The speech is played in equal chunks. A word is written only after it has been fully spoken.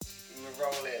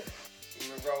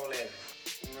rolling.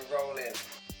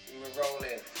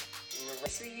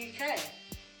 It's the UK.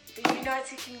 The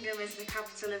United Kingdom is the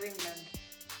capital of England.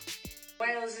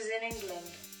 Wales is in England.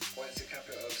 What's the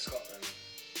capital of Scotland?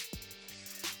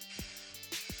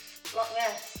 Loch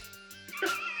Ness.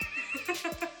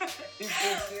 You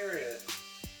being serious?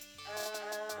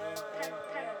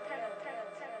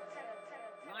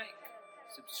 Like,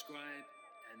 subscribe,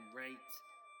 and rate,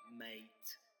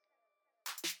 mate.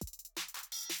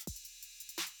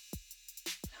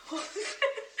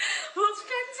 What's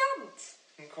Penzance?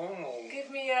 In Cornwall. Give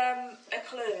me a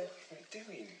clue. What are you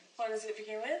doing? What does it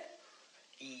begin with?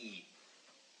 E.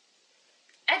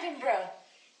 Edinburgh.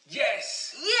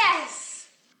 Yes! Yes!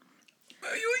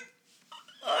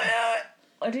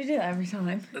 I do that every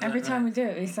time. Every time we do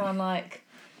it, we sound like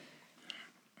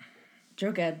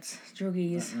drugheads,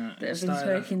 druggies that have been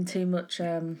smoking too much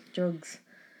drugs.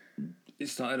 It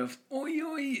started off, oi,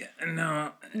 oi, and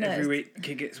now every week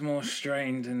it gets more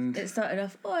strained and... It started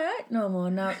off, oi, oi, normal,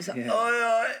 and now it's like, Yeah.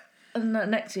 oi, oi. And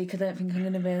next week I don't think I'm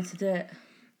going to be able to do it.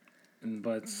 And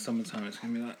by the summertime it's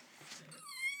going to be like...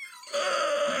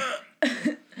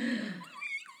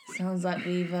 Sounds like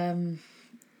we've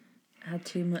had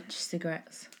too much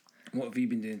cigarettes. What have you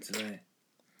been doing today?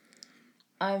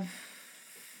 What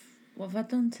have I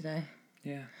done today?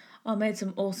 Yeah. I made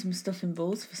some awesome stuffing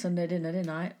balls for Sunday dinner, didn't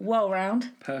I? Well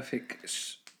round.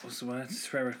 Perfect, what's the word?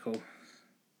 Spherical.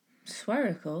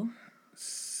 Spherical?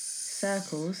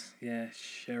 Circles? Yeah,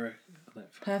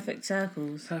 Perfect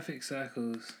circles. Perfect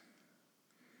circles.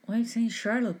 Why are you saying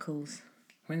Sherlockles?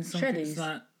 When something's Shreddies?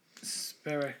 like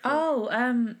spherical. Oh,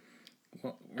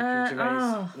 What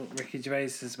Ricky Gervais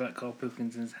says about Carl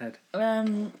Pilkington's head.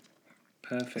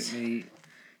 Perfectly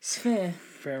sphere.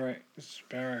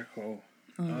 spherical.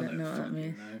 Oh, I don't know what that fucking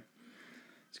means. know.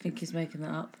 I think he's making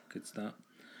that up. Good start.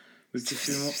 We've just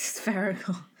been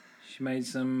Spherical. She made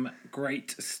some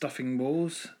great stuffing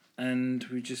balls, and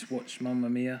we just watched Mamma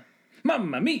Mia.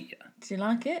 Mamma Mia. Do you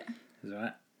like it? Is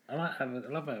right. I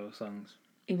love our songs.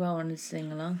 You well wanted to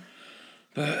sing along.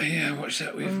 But yeah, I watched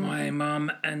that with my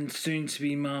mum and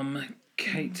soon-to-be mum,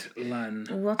 Caitlin.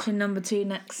 We're watching number 2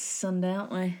 next Sunday,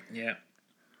 aren't we? Yeah.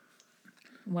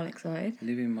 Well excited.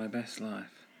 Living my best life.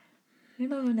 You're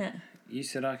loving it. You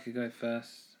said I could go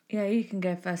first. Yeah, you can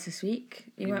go first this week.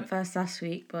 You went first last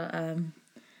week, but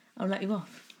I'll let you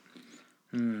off.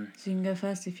 So you can go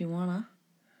first if you wanna.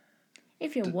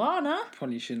 If you wanna.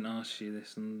 Probably shouldn't ask you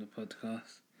this on the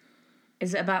podcast.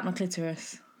 Is it about my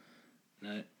clitoris?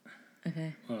 No.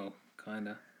 Okay. Well,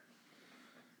 kinda.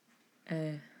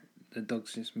 The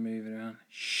dog's just moving around.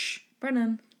 Shh.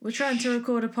 Brennan, we're trying to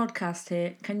record a podcast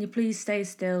here. Can you please stay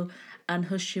still and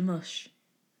hush your mush?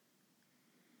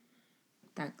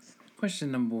 Thanks.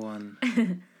 Question number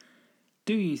 1.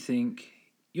 Do you think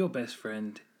your best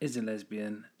friend is a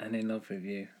lesbian and in love with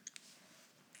you?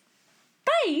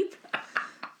 Babe!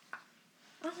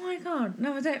 Oh my god.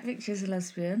 No, I don't think she's a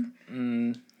lesbian.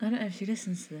 I don't know if she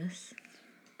listens to this.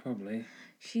 Probably.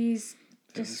 She's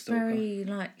Bit of a just stalker. very,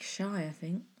 shy, I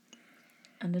think.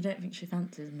 And I don't think she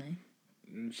fancies me.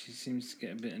 She seems to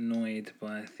get a bit annoyed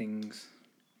by things.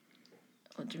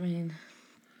 What do you mean?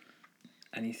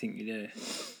 Anything you do.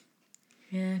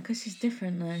 Yeah, because she's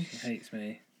different though. She hates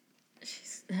me.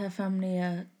 Her family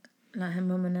are, her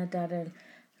mum and her dad are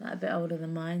a bit older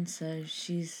than mine, so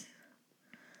she's,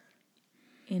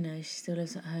 she still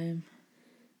lives at home.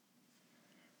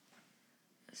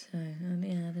 So,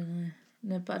 yeah, I don't know.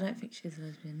 No, but I don't think she's a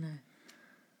lesbian, no.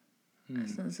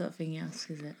 That's not the sort of thing you ask,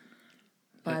 is it?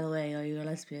 By the way, are you a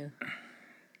lesbian?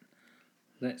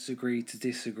 Let's agree to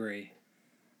disagree.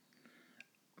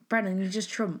 Brennan, you just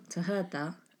trumped. I heard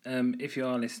that. If you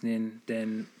are listening,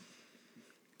 then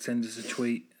send us a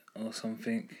tweet or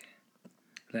something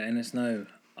letting us know.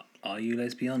 Are you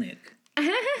lesbianic?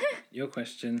 Your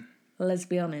question. Let's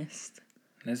be honest.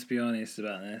 Let's be honest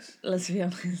about this. Let's be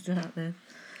honest about this.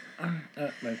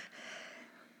 No.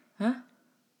 Huh?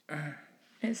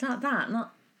 It's like that,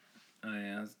 not... Oh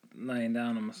yeah, I was laying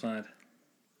down on my side.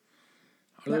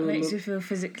 That makes you feel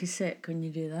physically sick when you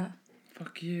do that.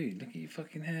 Fuck you. Look at your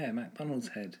fucking hair. McDonald's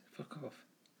head. Fuck off.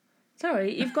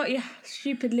 Sorry, you've got your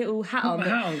stupid little hat on. My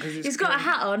hat on 'cause it's He's got a cold.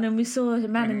 hat on, and we saw a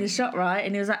man in the shop, right?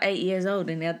 And he was like 8 years old,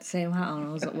 and he had the same hat on.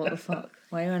 I was like, what the fuck?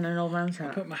 Why are you wearing an old man's I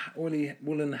hat? put my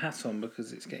woolen hat on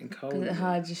because it's getting cold. Because it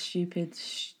hides your stupid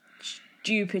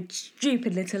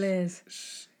little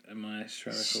ears. And my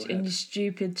spherical In head. your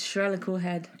stupid shrellical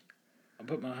head. I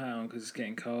put my hat on because it's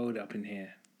getting cold up in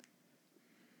here.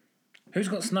 Who's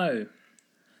got snow?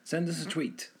 Send us a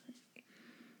tweet.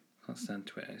 Can't stand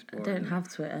Twitter. It's I boring. don't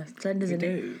have Twitter. Send us We an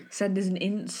do. Send us an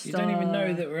Insta. You don't even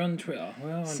know that we're on Twitter.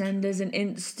 We're on Send us an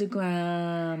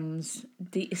Instagrams.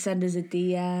 Send us a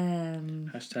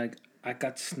DM. Hashtag I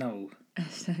got snow.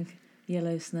 Hashtag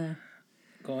yellow snow.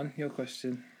 Go on, your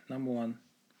question. Number 1.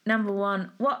 Number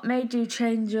 1. What made you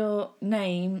change your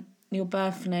name, your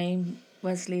birth name,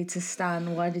 Wesley, to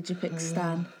Stan? Why did you pick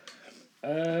Stan?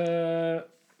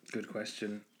 Good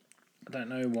question. I don't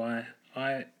know why.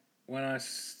 When I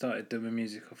started doing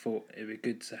music, I thought it'd be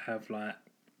good to have, like,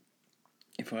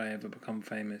 if I ever become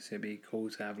famous, it'd be cool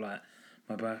to have, like,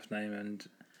 my birth name and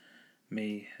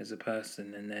me as a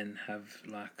person, and then have,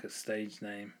 like, a stage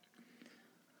name,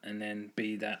 and then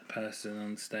be that person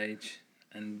on stage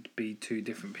and be 2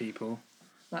 different people.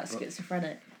 Like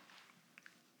schizophrenic.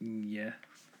 Yeah.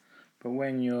 But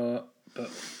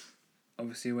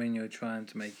obviously when you're trying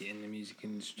to make it in the music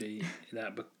industry,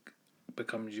 that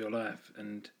becomes your life,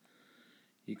 and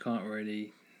you can't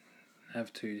really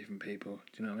have 2 different people.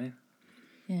 Do you know what I mean?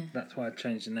 Yeah. That's why I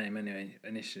changed the name anyway,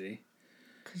 initially.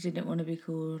 Because you didn't want to be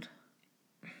called...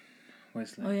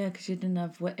 Wesley. Oh, yeah, because you didn't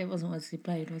have... It wasn't Wesley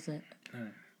Blade, was it? No.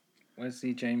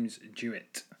 Wesley James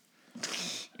Jewett.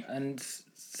 And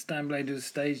Stan Blade was a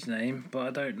stage name, but I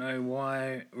don't know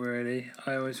why, really.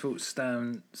 I always thought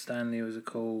Stanley was a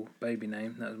cool baby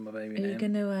name. That was my baby name. Are you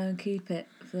going to keep it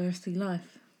for the rest of your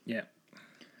life? Yeah.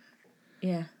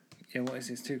 Yeah. Yeah, what is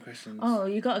this? 2 questions. Oh,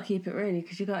 you got to keep it, really,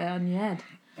 because you got it on your head.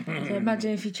 So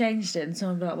imagine if you changed it and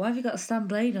someone would be like, why have you got Stan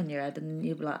Blade on your head? And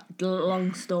you'd be like,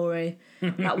 long story.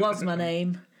 That was my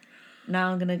name.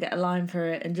 Now I'm going to get a line for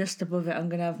it, and just above it I'm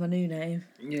going to have my new name.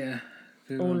 Yeah.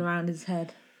 All around his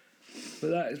head.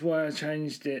 But that is why I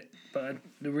changed it. But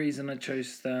the reason I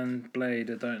chose Stan Blade,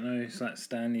 I don't know. It's like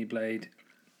Stanley Blade.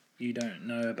 You don't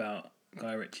know about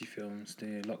Guy Ritchie films, do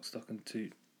you? Lock, Stock and Two...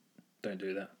 Don't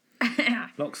do that.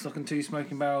 Lock, Stock and Two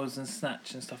Smoking Barrels and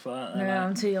Snatch and stuff like that. No,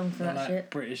 I'm too young for that like shit.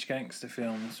 British gangster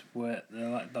films where they're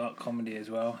like dark comedy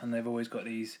as well, and they've always got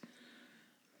these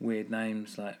weird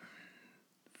names like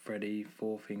Freddy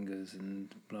Four Fingers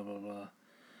and blah blah blah.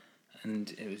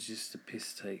 And it was just a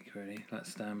piss take, really. Like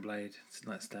Stan Blade. It's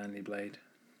like Stanley Blade.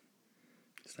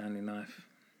 Stanley Knife.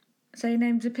 So your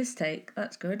name's a piss take?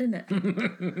 That's good, isn't it?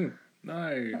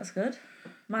 No. That's good.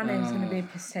 My name's going to be a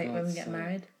piss take when we get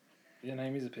married. Your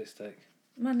name is a piss take.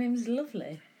 My name's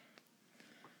lovely.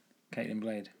 Caitlin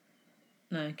Blade.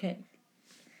 No, Kate.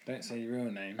 Don't say your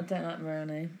real name. I don't like my real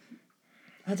name.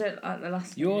 I don't like the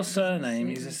last name. Your surname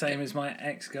is the same as my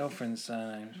ex-girlfriend's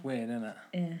surname. It's weird, isn't it?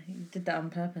 Yeah, you did that on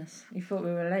purpose. You thought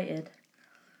we were related.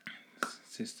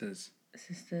 Sisters.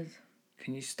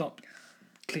 Can you stop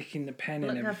clicking the pen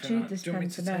Look, and I've everything? chewed this Do you want pen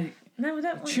me to today. take... No, we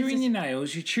don't want Chewing you your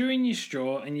nails, you're chewing your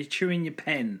straw, and you're chewing your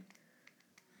pen.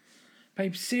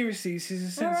 Babe, seriously, this is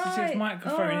a sensitive Alright,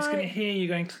 microphone. It's going to alright. hear you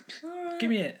going... Alright. Give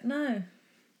me it. No.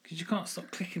 Because you can't stop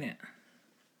clicking it.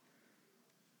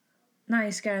 Now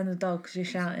you're scaring the dog because you're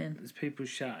shouting. There's people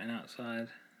shouting outside.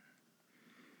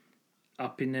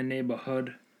 Up in the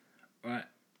neighbourhood. Right.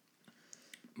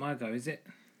 My go, is it?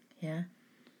 Yeah.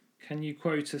 Can you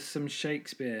quote us some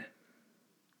Shakespeare?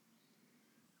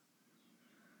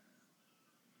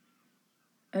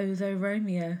 Oh, though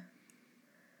Romeo.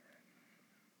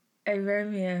 Oh,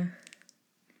 Romeo.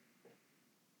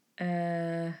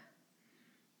 Yeah,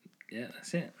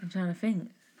 that's it. I'm trying to think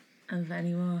of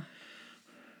any more.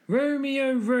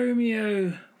 Romeo,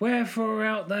 Romeo, wherefore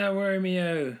art thou,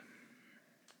 Romeo?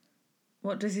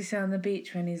 What does he say on the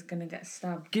beach when he's going to get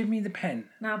stabbed? Give me the pen.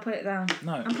 No, put it down.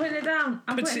 No. I'm putting it down.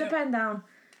 I'm putting the pen down.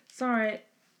 Sorry.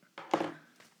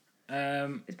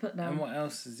 It's put down. And what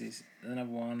else is this?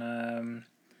 Another one.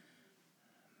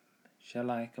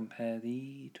 Shall I compare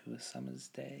thee to a summer's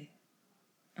day?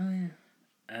 Oh, yeah.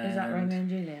 Is that Romeo and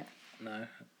Juliet? No,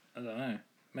 I don't know.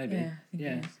 Maybe. Yeah, I think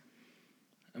it is.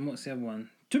 And what's the other one?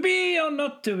 To be or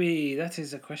not to be? That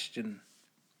is a question.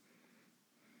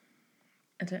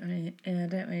 I don't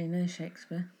really know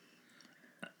Shakespeare.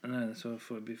 I know, that's why I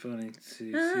thought it'd be funny to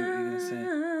see what you're going to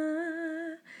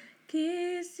say.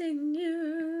 Kissing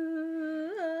you.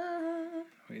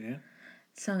 What are you doing?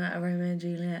 Song out of Romeo and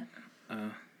Juliet.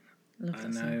 Oh, Love I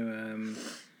that song. know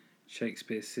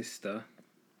Shakespeare's Sister,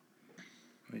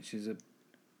 which is a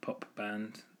pop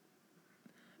band.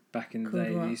 Back in the Called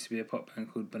day, what? there used to be a pop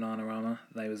band called Bananarama.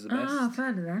 They was the best. Oh, I've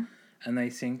heard of them. And they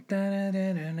sing da da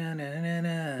da da da da da.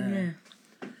 Yeah.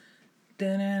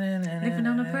 Living Living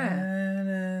on a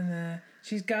Prayer.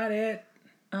 She's got it.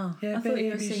 Oh, Yeah, I thought baby,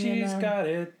 you were singing. she's got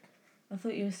it. I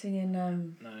thought you were singing. No,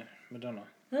 Madonna.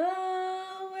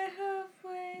 Oh, we're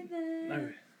halfway there.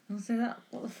 No. I'll say that.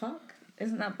 What the fuck?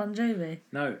 Isn't that Bon Jovi?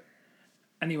 No.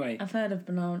 Anyway, I've heard of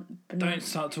don't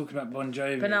start talking about Bon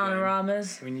Jovi.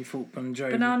 Bananaramas. When you thought Bon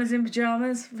Jovi. Bananas in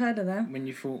pyjamas. I've heard of them. When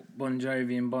you thought Bon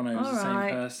Jovi and Bono was the same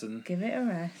person. Give it a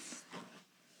rest.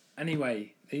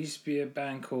 Anyway, there used to be a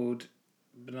band called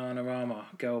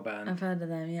Bananarama, girl band. I've heard of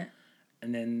them, yeah.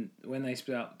 And then when they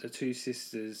split up, the two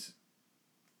sisters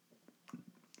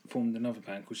formed another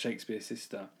band called Shakespeare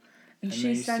Sister. And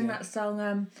she sang that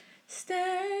song,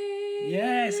 Stay.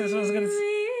 Yes, that's what I was going to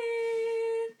say.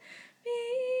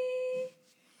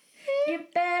 You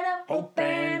better Hope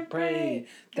and pray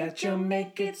that you'll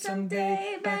make it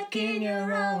someday back in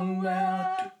your own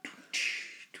world.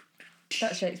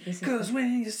 That's Shakespeare Sister. 'Cause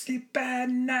when you sleep at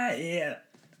night. Yeah.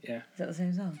 Is that the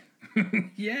same song?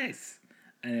 Yes.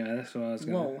 Anyway, that's what I was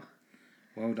going to... Whoa.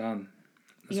 Well done.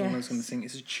 That's what I was going to sing.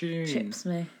 It's a tune. Chips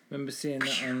me. Remember seeing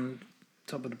that on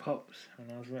Top of the Pops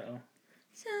when I was little.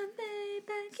 Someday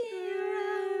back in your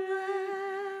own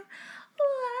world.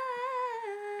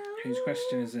 Wow. Whose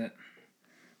question is it?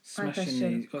 Smashing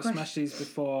question. these. Got to smash these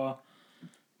before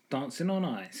Dancing on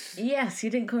Ice. Yes, you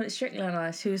didn't call it Strictly on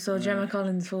Ice. Who saw Gemma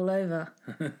Collins fall over?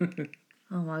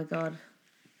 Oh my god.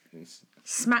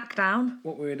 Smackdown.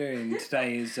 What we're doing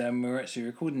today is we're actually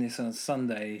recording this on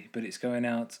Sunday, but it's going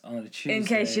out on a Tuesday. In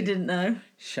case you didn't know.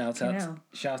 Shout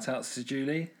outs to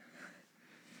Julie.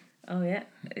 Oh yeah.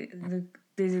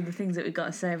 These are the things that we've got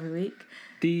to say every week.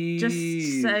 These.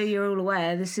 Just so you're all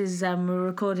aware, this is we're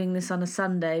recording this on a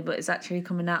Sunday, but it's actually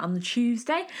coming out on the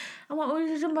Tuesday. And what will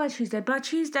we done by Tuesday? By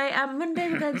Tuesday and Monday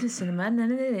we're going to the cinema.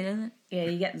 Yeah,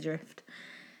 you get the drift.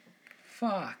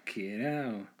 Fuck it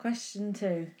hell. Question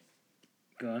 2.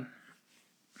 Go on.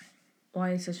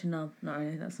 Why are you such a knob? Not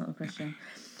really, that's not a question.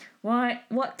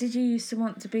 What did you used to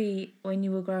want to be when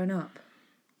you were growing up?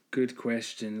 Good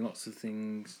question. Lots of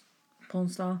things. Porn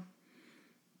star?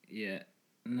 Yeah.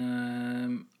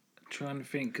 Trying to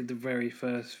think of the very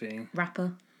first thing.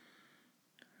 Rapper?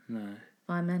 No.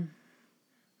 Fireman?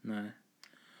 No.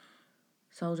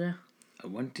 Soldier? I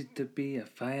wanted to be a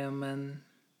fireman.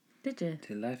 Did you?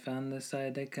 Till I found the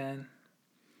side I can.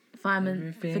 Fireman.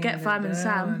 Everything Forget Fireman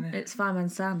Sam. down. It's Fireman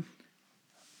Sam.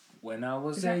 When I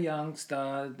was Is a that- young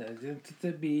star, I wanted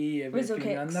to be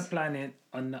everything on the Kicks? planet.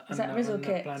 On the Rizzle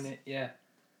Kicks? planet, yeah.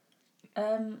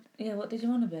 Yeah, what did you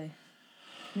want to be?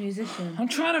 Musician. I'm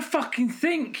trying to fucking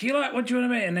think. You're like, what do you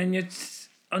want to be? And then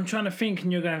I'm trying to think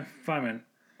and you're going, fireman.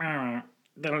 In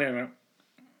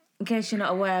case you're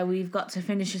not aware, we've got to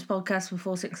finish this podcast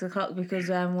before 6 o'clock because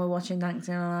we're watching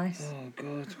Dancing on Ice. Oh,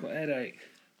 God, what a headache.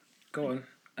 Go on.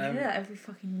 You do that every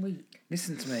fucking week.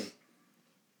 Listen to me.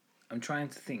 I'm trying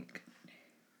to think.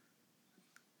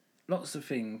 Lots of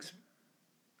things.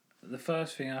 The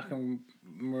first thing I can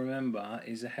remember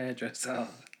is a hairdresser.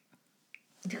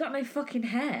 You got no fucking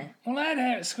hair. Well, I had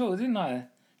hair at school, didn't I?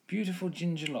 Beautiful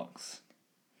ginger locks.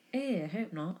 Ew,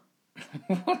 hope not.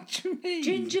 What do you mean?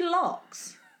 Ginger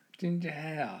locks? Ginger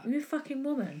hair. Are you a fucking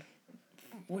woman?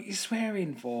 What are you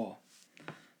swearing for?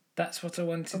 That's what I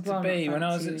wanted Well, to be not when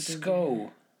I was fancy at with ginger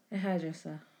school. A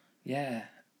hairdresser. Yeah.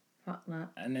 Fuck that.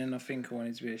 And then I think I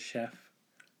wanted to be a chef.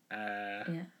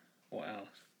 Yeah. What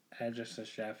else? Hairdresser,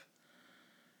 chef.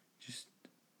 Just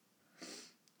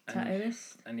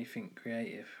Tattooist? anything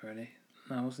creative, really.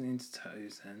 No, I wasn't into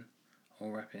tattoos then,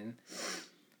 or rapping.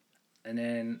 And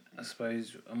then I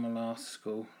suppose on my last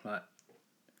school, like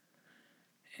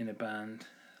in a band,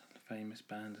 a famous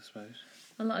band, I suppose.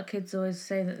 A lot of kids always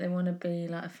say that they want to be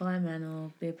like a fireman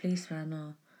or be a policeman,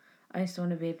 or I used to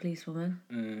want to be a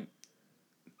policewoman.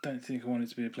 Don't think I wanted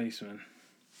to be a policeman.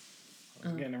 I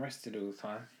was getting arrested all the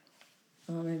time.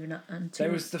 Or maybe not. And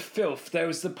There was the filth. There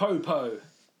was the popo.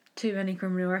 too many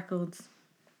criminal records.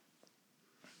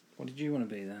 What did you want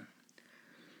to be then?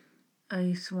 I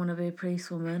used to want to be a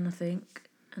policewoman, I think.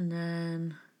 And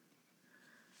then...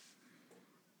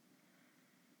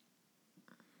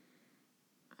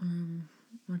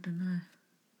 I don't know.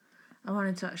 I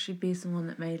wanted to actually be someone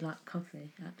that made, like,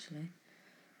 coffee, actually.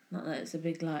 Not that it's a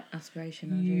big, like, aspiration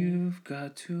or dream. You've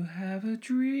got to have a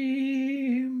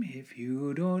dream. If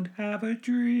you don't have a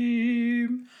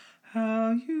dream,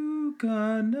 how you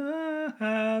gonna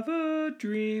have a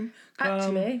dream come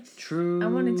Actually, true? I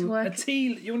wanted to work...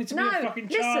 You wanted to be No, a fucking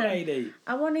char listen. lady.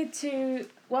 I wanted to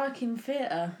work in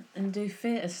theatre and do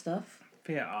theatre stuff.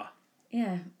 Theatre.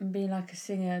 Yeah, and be, like, a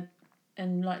singer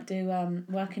and, like, do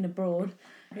working abroad.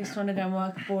 I used to want to go and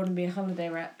work abroad and be a holiday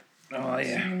rep. Oh,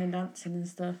 yeah. Singing and dancing and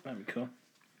stuff. That'd be cool.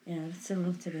 Yeah, I'd still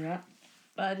love to do that.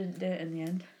 But I didn't do it in the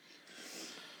end.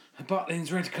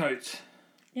 Butlins Redcoat.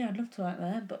 Yeah, I'd love to work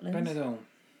there, Butlins. Benidorm.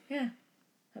 Yeah,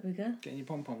 that'd be good. Getting your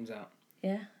pom-poms out.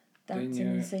 Yeah, dancing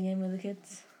and singing with the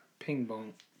kids. Ping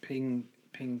pong. Ping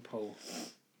pole.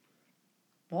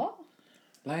 What?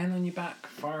 Laying on your back,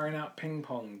 firing out ping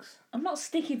pongs. I'm not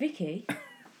Sticky Vicky.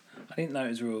 I didn't know it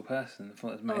was a real person. I thought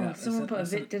it was made Oh, up. someone put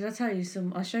did I tell you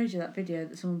I showed you that video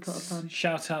that someone put up on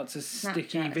Shout out to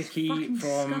Sticky Snapchat. Vicky It's fucking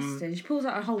from... disgusting. She pulls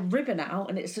out a whole ribbon out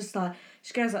and it's just like,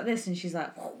 she goes like this and she's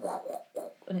like,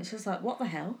 and it's just like, what the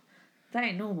hell? That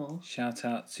ain't normal. Shout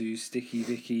out to Sticky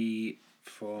Vicky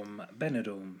from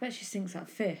Benidorm. Bet she stinks like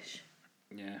fish.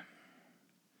 Yeah.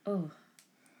 Oh.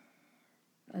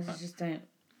 I just don't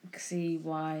see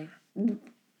why.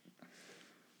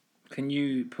 Can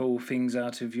you pull things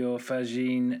out of your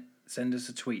vagine? Send us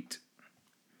a tweet.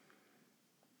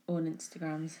 Or on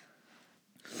Instagrams.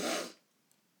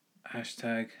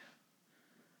 Hashtag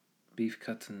beef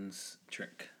cuttings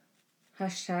trick.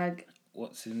 Hashtag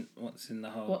What's in the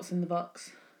hole? what's in the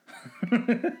box.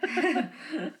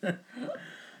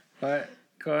 Right,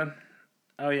 go on.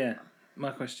 Oh yeah,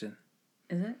 my question.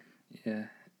 Is it? Yeah,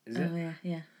 is it? Oh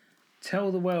yeah.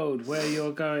 Tell the world where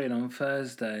you're going on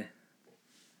Thursday.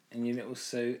 In your little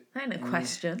suit. That ain't a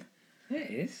question. It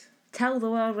is. Tell the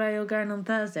world where you're going on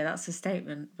Thursday. That's a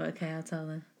statement, but okay, I'll tell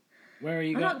them. Where are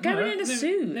you I'm going? not going in a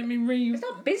suit. Let me read. It's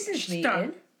not a business Stop.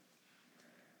 meeting.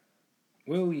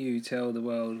 Will you tell the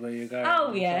world where you're going Oh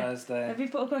on yeah. Thursday? Have you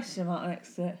put a question mark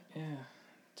next to it? Yeah.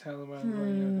 Tell the world where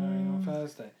you're going on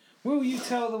Thursday. Will you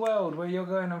tell the world where you're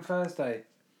going on Thursday?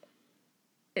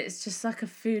 It's just like a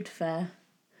food fair,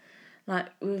 like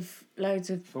with loads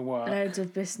of For what?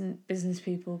 business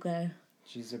people go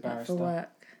She's a like, barrister. for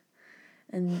work,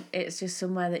 and it's just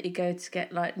somewhere that you go to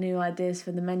get like new ideas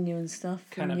for the menu and stuff.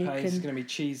 And you Canapes, going to be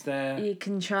cheese there. you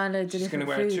can try loads of She's going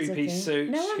different to wear a foods. I two-piece think. suit.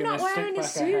 No, She's I'm gonna not wearing a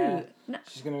slick back her hair. suit. No.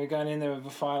 She's going to be going in there with a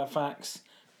file of facts,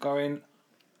 going,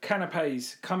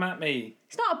 canapes, come at me.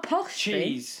 It's not a posh thing.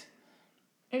 Cheese.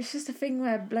 It's just a thing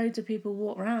where loads of people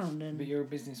walk around and. But you're a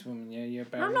businesswoman, yeah? You're a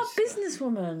barista. I'm not a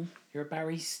businesswoman. You're a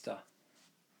barista.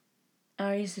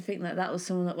 I used to think that was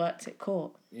someone that worked at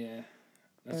court. Yeah.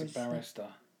 That's a Barista. barrister.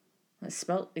 It's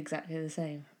spelt exactly the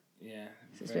same. Yeah.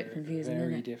 So it's a bit confusing, Very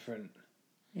isn't it? different.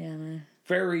 Yeah, I know.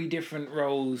 Very different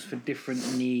roles for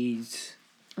different needs.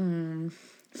 And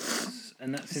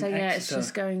that's So in yeah, Exeter. it's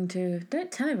just going to.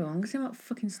 Don't tell everyone because they might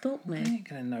fucking stalk They me. ain't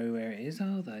going to know where it is,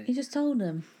 are they? You just told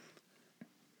them.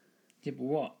 Yeah, but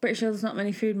what? Pretty sure there's not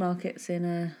many food markets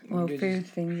in Good. food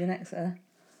things in Exeter.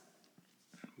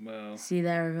 Well, See you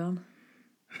there, everyone.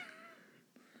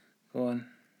 go on.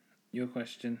 Your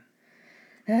question.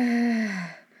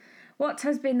 What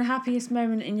has been the happiest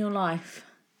moment in your life?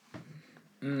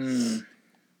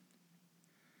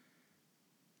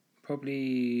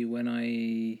 Probably when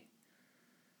I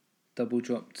double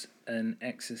dropped an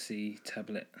ecstasy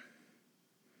tablet.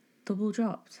 Double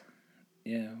dropped.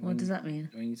 Yeah. What does that mean?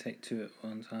 When you take two at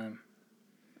one time.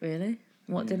 Really?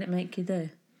 What did it make you do?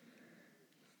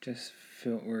 Just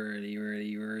felt really,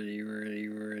 really, really, really,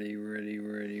 really, really,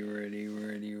 really, really,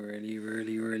 really, really,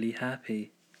 really, really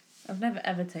happy. I've never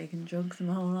ever taken drugs in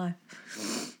my whole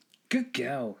life. Good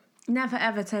girl. Never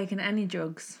ever taken any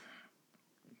drugs.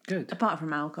 Good. Apart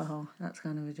from alcohol. That's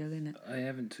kind of a drug, isn't it? I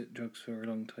haven't took drugs for a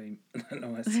long time. I don't know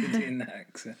why I said it in that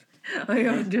accent. I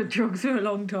haven't done drugs for a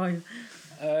long time.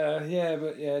 Yeah,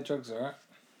 but yeah, drugs are alright.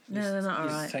 No, they're not Used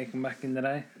to alright. take them back in the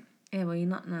day. Yeah, well, you're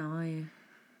not now, are you?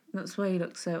 That's why you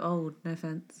look so old, no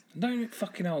offence. I don't look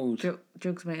fucking old.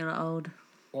 Drugs make you look old.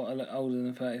 What, I look older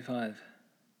than 35?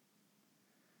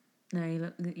 No, you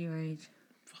look at your age.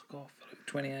 Fuck off. I look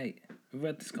 28. We've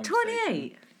had this conversation.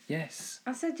 28? Yes.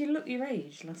 I said you look your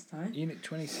age last time. You look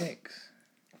 26.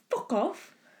 Fuck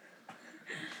off.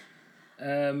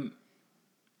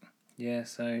 Yeah,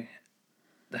 so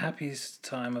the happiest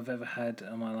time I've ever had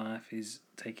in my life is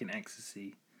taking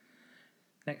ecstasy.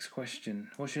 Next question.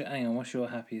 What's your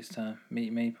happiest time?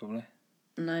 Meet me, probably.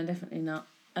 No, definitely not.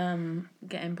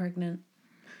 Getting pregnant.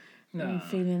 No. And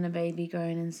feeling a baby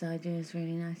growing inside you is a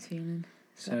really nice feeling.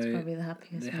 So that's probably the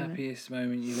happiest The moment. happiest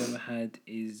moment you've ever had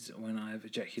is when I've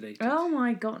ejaculated. Oh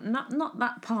my god, not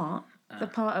that part. The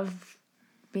part of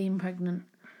being pregnant.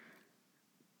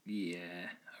 Yeah,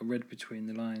 I read between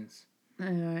the lines. Oh,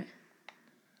 right.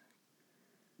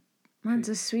 Mine's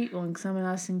a sweet one because I'm a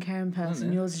nice and caring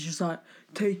person. it? Yours is just like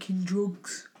taking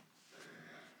drugs.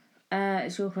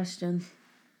 It's your question.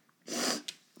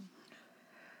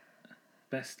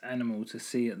 Best animal to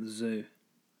see at the zoo.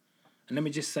 And let me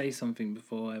just say something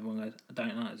before everyone goes, I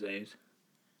don't like zoos.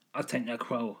 I think they're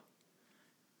cruel.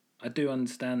 I do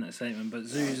understand that statement, but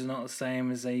zoos are not the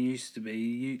same as they used to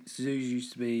be. Zoos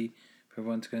used to be for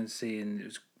everyone to go and see, and it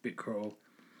was a bit cruel.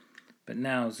 But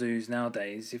now, zoos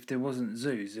nowadays, if there wasn't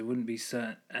zoos, there wouldn't be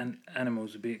certain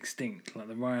animals would be extinct, like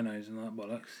the rhinos and that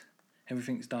bollocks.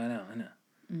 Everything's dying out, isn't it?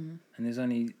 Mm. And there's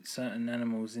only certain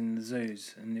animals in the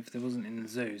zoos, and if there wasn't in the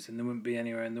zoos, then there wouldn't be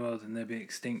anywhere in the world, and they'd be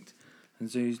extinct. And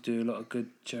zoos do a lot of good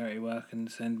charity work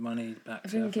and send money back I to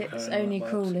think Africa. it's and all only that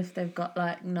cruel bollocks. if they've got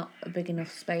like not a big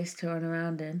enough space to run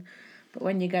around in. But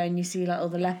when you go and you see like all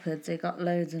the leopards, they got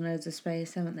loads and loads of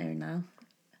space, haven't they now?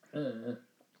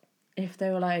 If they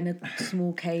were like in a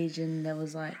small cage and there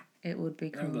was like, it would be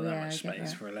They haven't cool. got that Yeah, I much get space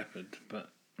that. for a leopard, but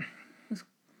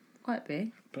Quite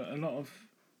big. a lot of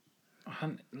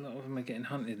them are getting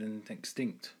hunted and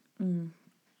extinct. Mm.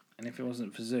 And if it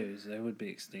wasn't for zoos, they would be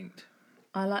extinct.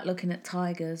 I like looking at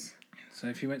tigers. So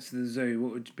if you went to the zoo,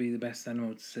 what would be the best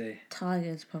animal to see?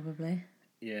 Tigers, probably.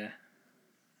 Yeah.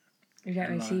 You don't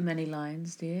And really see lions. many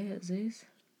lions, do you, at zoos?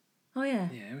 Oh, yeah.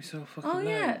 Yeah, we saw fucking Oh,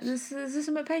 yeah. loads. There's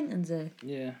some at Paynton Zoo.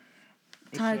 Yeah.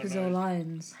 We Tigers saw or loads.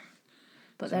 lions.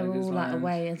 But they were Tigers, all like lions.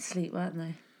 away asleep, weren't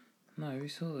they? No, we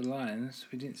saw the lions.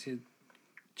 We didn't see a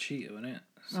cheetah on it.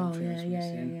 Oh, Something yeah, was yeah,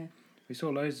 missing. yeah. We saw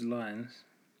loads of lions.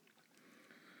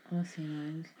 I've seen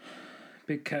lions.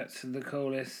 Big cats are the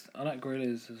coolest. I like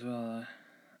gorillas as well.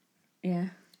 Yeah.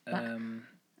 Though.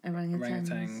 Like orangutans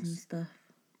orangutans. and stuff.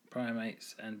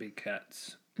 Primates and big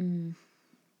cats. Mm.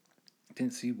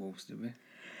 Didn't see wolves, did we?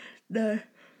 No.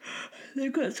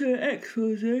 They've got to an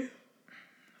Expo Zoo.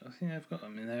 I think I've got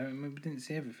them in there. We didn't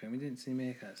see everything. We didn't see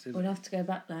meerkats, did we? We'll have to go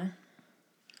back there.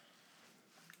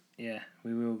 Yeah,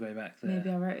 we will go back there. Maybe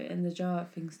I wrote it in the jar of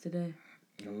things to do.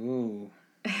 Ooh.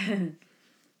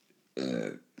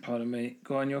 Pardon me.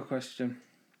 Go on, your question.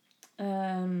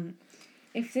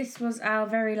 If this was our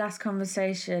very last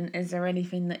conversation, is there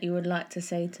anything that you would like to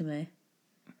say to me?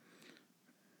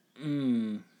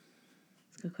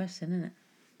 It's a good question, isn't it?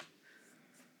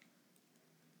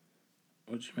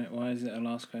 What do you mean? Why is it a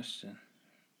last question?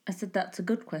 I said that's a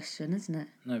good question, isn't it?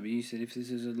 No, but you said if this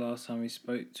is the last time we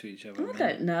spoke to each other. I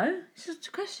don't know. It's just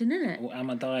a question, isn't it? Or am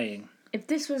I dying? If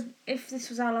this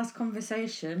was our last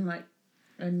conversation, like,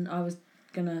 and I was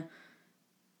gonna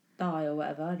die or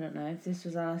whatever, I don't know. If this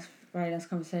was our very last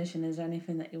conversation, is there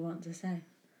anything that you want to say?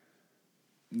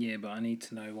 Yeah, but I need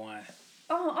to know why.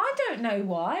 Oh, I don't know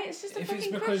why. It's just a If fucking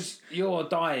it's because question. you're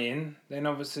dying, then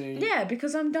obviously Yeah,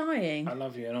 because I'm dying. I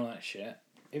love you and all that shit.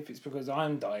 If it's because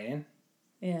I'm dying,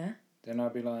 Yeah. then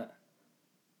I'd be like,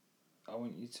 I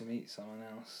want you to meet someone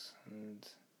else and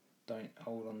don't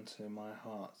hold on to my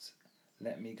heart.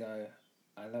 Let me go.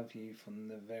 I love you from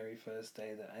the very first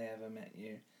day that I ever met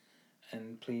you.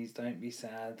 And please don't be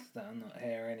sad that I'm not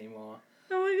here anymore.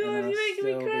 Oh my god, And I'll you're making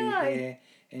still me be cry. here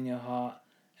in your heart.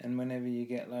 And whenever you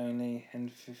get lonely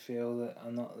and feel that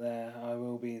I'm not there, I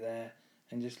will be there.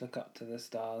 And just look up to the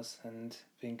stars and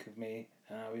think of me.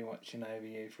 And I'll be watching over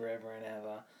you forever and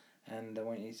ever. And I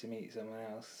want you to meet someone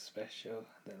else special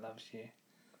that loves you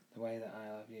the way that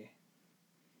I love you.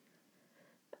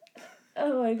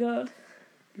 Oh my god.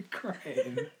 You're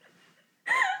crying.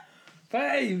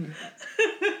 Babe!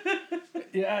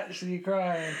 You're actually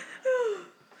crying.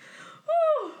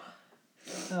 Oh,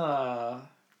 Ah.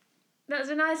 that's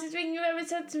the nicest thing you've ever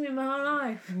said to me in my whole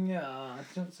life. Yeah.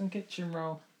 Do you want some kitchen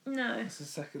roll? No. That's the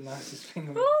second nicest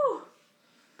thing. Oh,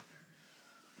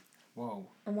 Whoa.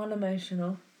 I'm well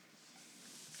emotional.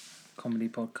 Comedy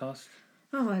podcast.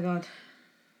 Oh my god.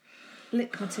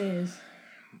 Lick my tears.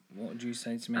 What would you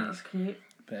say to me? That's cute.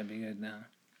 Better be good now.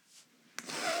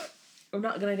 I'm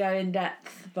not going to go in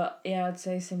depth, but yeah, I'd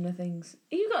say similar things.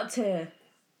 You got a tear.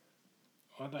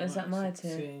 I don't Is that like my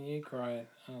tear? seeing you cry.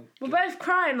 Oh, We're God. both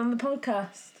crying on the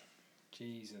podcast.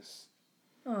 Jesus.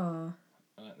 Oh.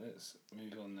 Right, let's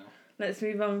move on now. Let's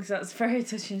move on because that's a very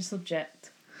touching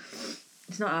subject.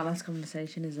 It's not our last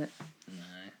conversation, is it? No.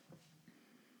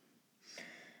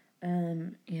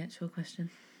 Yeah, it's your question.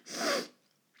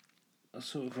 I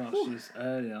sort of asked you this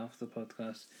earlier after the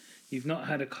podcast. You've not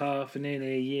had a car for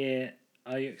nearly a year.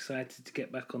 Are you excited to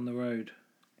get back on the road?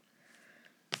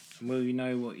 And will you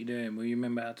know what you're doing? Will you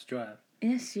remember how to drive?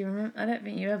 Yes, you remember. I don't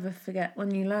think you ever forget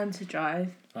when you learn to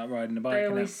drive. Like riding a bike? They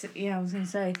and always, yeah, I was going to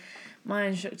say, my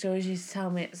instructor always used to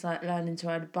tell me it's like learning to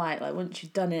ride a bike. Like, once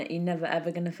you've done it, you're never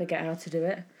ever going to forget how to do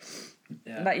it.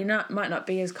 Yeah. Like, might not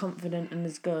be as confident and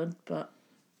as good, but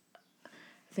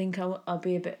I think I'll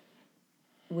be a bit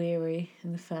weary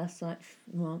in the first, like,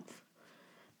 month.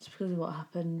 Just because of what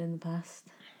happened in the past.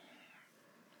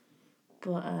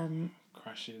 But,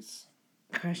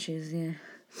 crashes, yeah.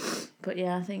 But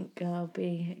yeah, I think I'll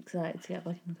be excited to get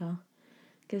back in the car.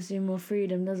 Gives you more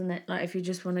freedom, doesn't it? Like, if you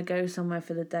just want to go somewhere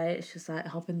for the day, it's just like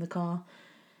hop in the car.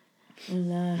 And,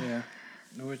 Yeah.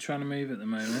 Well, we're trying to move at the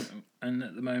moment, and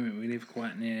at the moment we live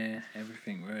quite near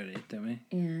everything, really, don't we?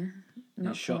 yeah, not the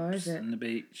far, shops is it? and the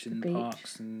beach and The the beach.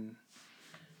 parks and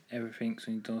everything's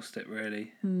on your doorstep,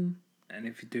 really. Hmm. And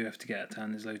if you do have to get out of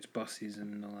town, there's loads of buses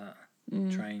and all that,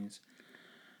 Mm. trains.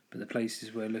 But the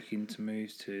places we're looking to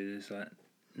move to, there's like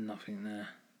nothing there.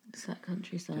 It's that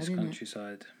countryside, Just isn't it?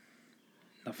 countryside.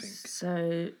 Nothing.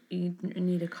 So you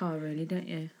need a car, really, don't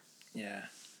you? Yeah.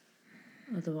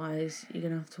 Otherwise, you're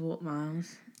gonna have to walk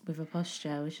miles with a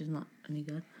pushchair, which is not any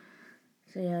good.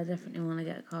 So yeah, I definitely want to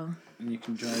get a car. And you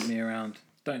can drive me around.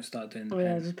 Don't start doing the Oh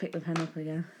yeah, pen. just pick the pen up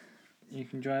again. You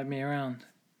can drive me around.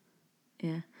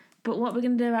 Yeah. But what we're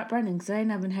gonna do about Brennan? Because I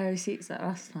ain't having hairy seats like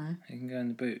last time. You can go in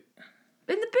the boot.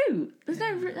 In the boot? There's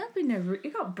there'd be no.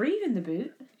 You can't breathe in the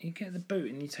boot. You get the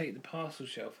boot and you take the parcel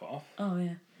shelf off. Oh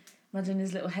yeah. Imagine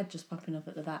his little head just popping up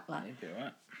at the back, like. You'd be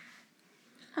alright.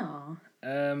 Oh.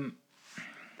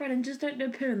 Brennan, just don't do a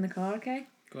poo in the car, okay?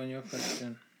 Go on your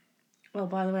question. Well,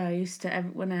 by the way, I used to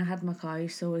when I had my car, I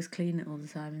used to always clean it all the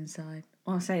time inside.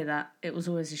 Well, I say that it was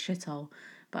always a shithole,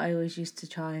 but I always used to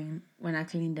try and when I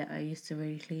cleaned it, I used to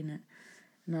really clean it,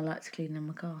 and I like to clean in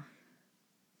my car.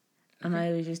 And I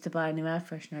always used to buy a new air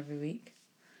freshener every week.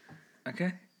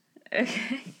 Okay.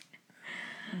 Okay.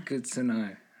 Good to know.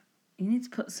 You need to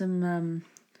put some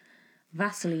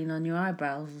Vaseline on your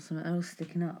eyebrows or something else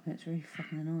sticking up. It's really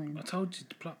fucking annoying. I told you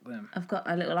to pluck them. I've got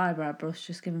a little eyebrow brush.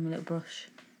 Just give him a little brush.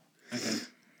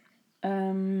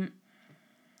 Okay.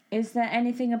 Is there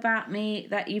anything about me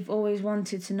that you've always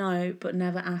wanted to know but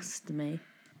never asked me?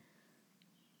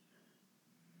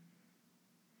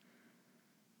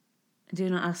 Do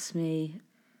not ask me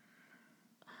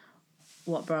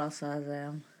what bra size I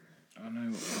am. I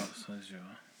know what class size you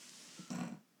are.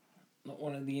 Not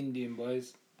one of the Indian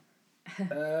boys.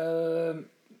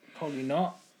 Probably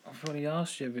not. I've already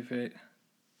asked you everything.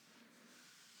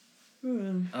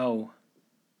 Oh.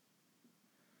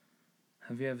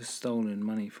 Have you ever stolen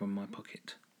money from my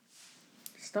pocket?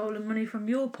 Stolen money from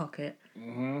your pocket?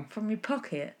 Mm-hmm. From your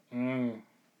pocket? Mm.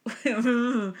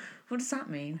 What does that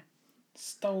mean?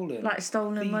 Stolen? Like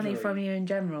stolen money Thievery. from you in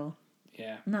general?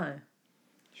 Yeah. No,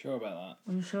 Sure about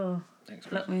I'm sure. that? Next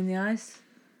Look question. me in the eyes.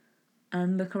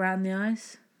 And look around the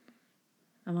eyes.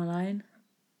 Am I lying?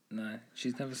 No.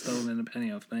 She's never stolen a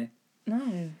penny off me.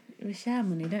 No, we share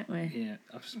money, don't we? Yeah,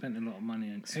 I've spent a lot of money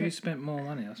on... Who spent more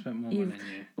money? I've spent more You've- money than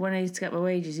you. When I used to get my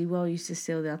wages, he used to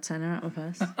steal the odd tenner out of my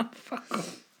purse. Fuck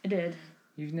off. I did.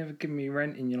 You've never given me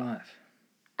rent in your life.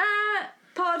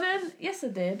 Pardon? Yes, I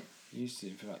did. You used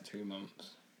to for like 2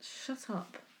 months. Shut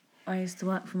up. I used to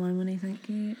work for my money, thank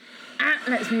you.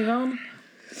 Let's move on.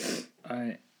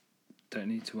 I don't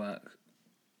need to work.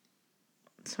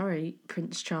 Sorry,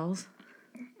 Prince Charles.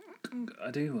 I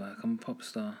do work. I'm a pop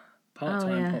star.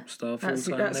 Part-time yeah. pop star. That's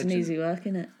Full-time an legend. easy work,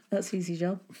 isn't it? That's an easy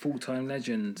job. Full-time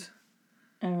legend.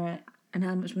 Alright. And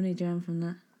how much money do you earn from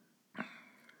that?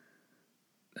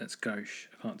 That's gauche.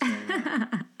 I can't tell you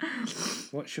that.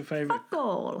 What's your favourite... Fuck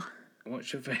all.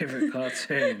 What's your favourite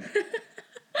cartoon?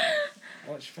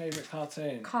 What's your favourite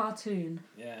cartoon? Cartoon.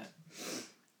 Yeah.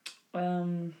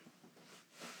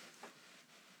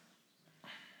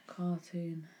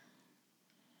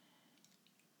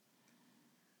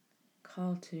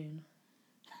 Cartoon.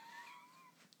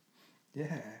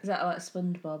 Yeah. Is that like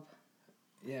SpongeBob?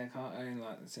 Yeah, cartoon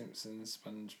like The Simpsons,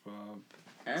 SpongeBob,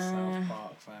 Uh. South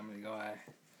Park, Family Guy,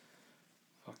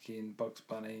 fucking Bugs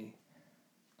Bunny.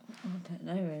 I don't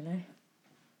know really.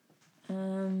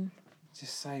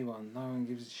 Just say one. No one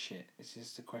gives a shit. It's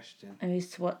just a question. I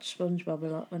used to watch SpongeBob a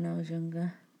lot when I was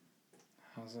younger.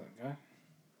 How's that go?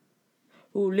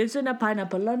 Who lives in a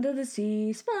pineapple under the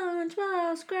sea?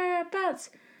 SpongeBob SquarePants.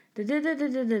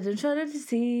 Trying to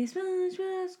see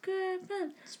SpongeBob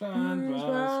SquarePants.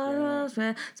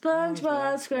 SpongeBob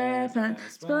SpongeBob SquarePants.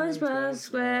 SpongeBob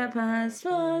SquarePants.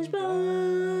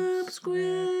 SpongeBob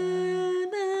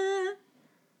SquarePants.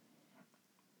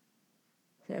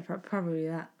 Yeah, probably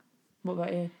that. What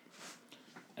about you?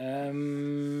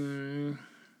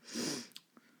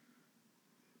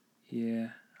 Yeah,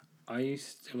 I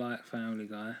used to like Family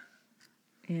Guy.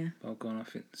 Yeah. But I've gone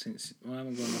off it since. Well, I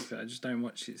haven't gone off it. I just don't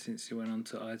watch it since it went on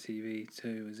to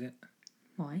ITV2. Was it?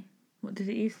 Why? What did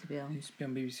it used to be It on? used to be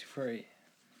on BBC Three,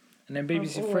 and then I've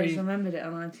BBC always Three. remembered it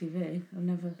on ITV.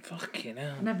 I've Fucking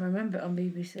hell. never remembered it on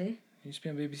BBC. It used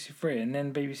to be on BBC Three, and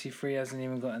then BBC Three hasn't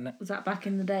even got an. Was that back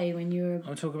in the day when you were?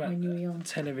 I'm talking about when you were young?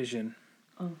 television.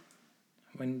 Oh.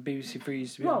 When BBC Three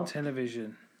used to be Whoa. on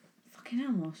television. Fucking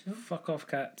hell, Marshall. Fuck off,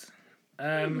 cat.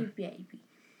 Baby.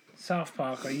 South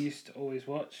Park I used to always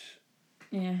watch.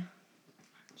 Yeah.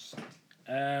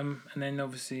 And then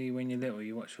obviously when you're little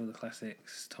you watch all the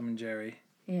classics. Tom and Jerry,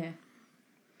 Yeah.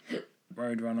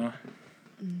 Roadrunner.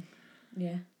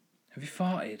 Yeah. Have you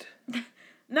farted?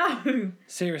 No.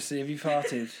 Seriously, have you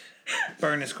farted?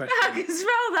 Bonus question. I can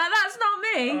smell that. That's not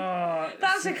me. Oh,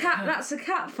 That's a cat. That's a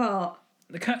cat fart.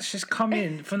 The cat's just come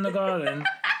in from the garden,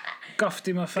 guffed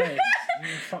in my face.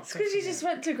 It's because you just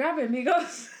went to grab him. He got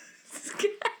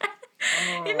scared.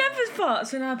 He never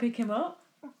farts when I pick him up.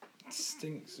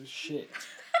 Stinks of shit.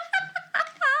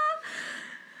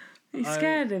 You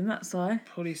scared him, that's why.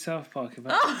 Probably South Park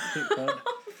about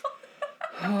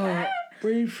Oh,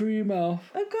 breathe through your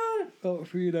mouth. Oh, God. Got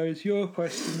through your nose. Your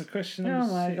question. The question number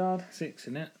Oh, my God. 6,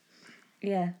 isn't it?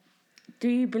 Yeah. Do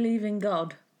you believe in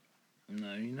God?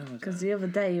 No, you know. Because the other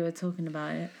day you were talking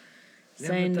about it. The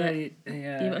Saying other that day,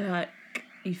 yeah. you were like,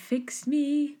 you fixed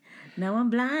me, now I'm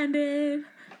blinded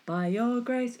by your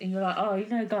grace. And you're like, oh, you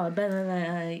know God. Blah, blah,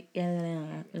 blah,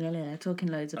 yeah, talking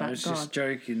loads about I was God. just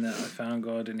joking that I found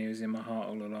God and he was in my heart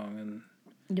all along. And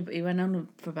Yeah, but he went on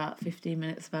for about 15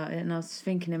 minutes about it, and I was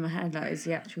thinking in my head, like, is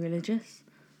he actually religious?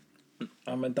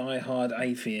 I'm a die-hard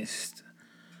atheist,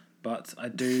 but I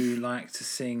do like to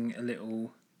sing a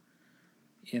little,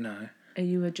 you know. Are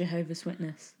you a Jehovah's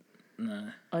Witness? No.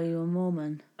 Are you a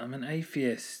Mormon? I'm an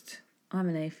atheist. I'm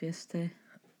an atheist too.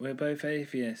 We're both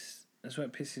atheists. That's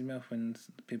what pisses me off when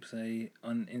people say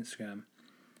on Instagram,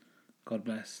 God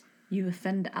bless. You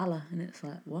offend Allah, and it's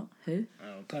like, what? Who?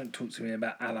 Oh, don't talk to me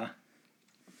about Allah.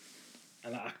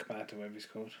 Allah Akbar, or whatever it's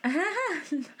called.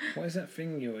 What is that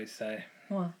thing you always say?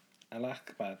 What? Allah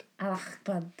Akbar. Allah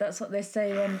Akbar. That's what they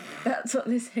say when. That's what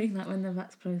they say like when they're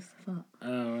about to close the fart.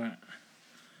 Oh, right.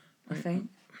 I think.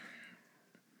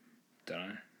 Don't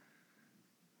know.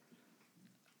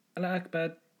 Allah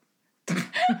Akbar.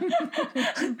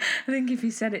 I think if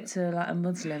you said it to like a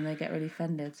Muslim, they get really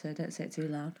offended. So don't say it too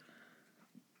loud.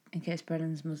 In case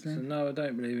Brennan's So Muslim. no, I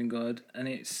don't believe in God, and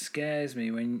it scares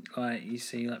me when like you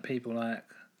see like people like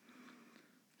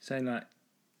say like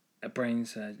a brain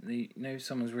surgeon. You know, if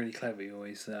someone's really clever, you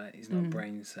always say he's not a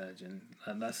brain surgeon.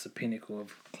 Like, that's the pinnacle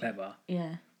of clever.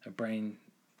 Yeah. A brain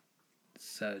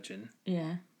surgeon.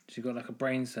 Yeah. So you've got like a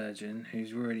brain surgeon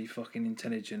who's really fucking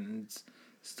intelligent and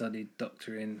studied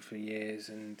doctoring for years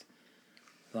and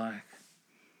like,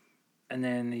 and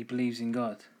then he believes in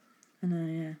God. I know.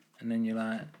 Yeah. And then you're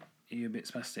like, you're a bit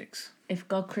spastics. If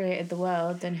God created the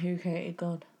world, then who created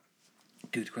God?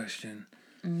 Good question.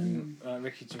 And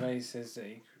Ricky Gervais says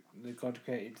that God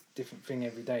created a different thing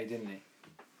every day, didn't he?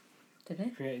 Did he?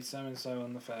 Created so and so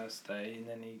on the first day, and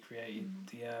then he created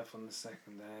the earth on the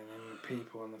second day, and then the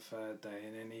people on the third day,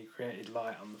 and then he created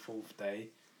light on the fourth day,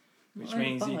 which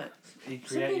means he Some created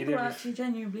people everything. actually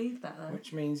genuinely believe that though.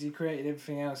 Which means he created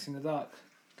everything else in the dark.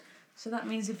 So that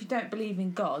means if you don't believe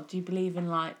in God, do you believe in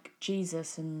like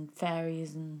Jesus and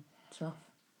fairies and stuff?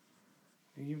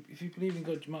 If you believe in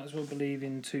God, you might as well believe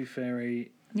in Tooth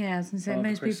Fairy. Yeah, I was gonna say Father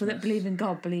most people that Christmas. believe in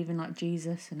God believe in like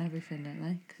Jesus and everything, don't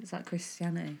they? 'Cause it's like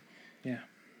Christianity. Yeah.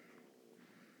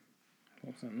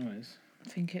 What's that noise? I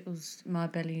think it was my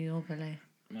belly, your belly,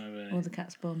 My bad. or the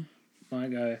cat's bum. My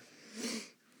go.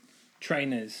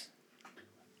 Trainers.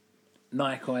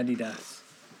 Nike or Adidas?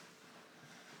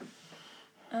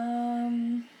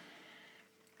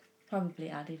 Probably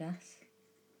Adidas.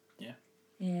 Yeah.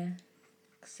 Yeah.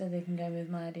 So they can go with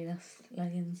my Adidas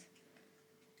leggings.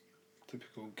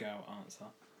 Typical girl answer.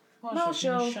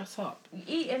 Marshall. Shut up.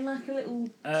 Eating like a little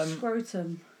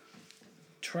scrotum.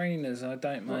 Trainers, I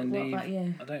don't What mind about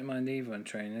you? I don't mind either on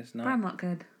trainers. Primark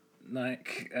good.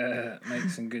 Nike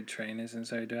makes some good trainers, and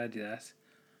so do Adidas.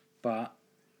 But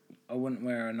I wouldn't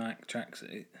wear a Nike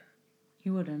tracksuit.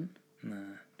 You wouldn't? No.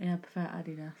 Yeah, I prefer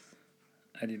Adidas.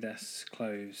 Adidas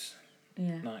clothes.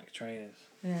 Yeah. Nike trainers.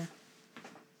 Yeah.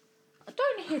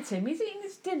 Don't hit him. He's eating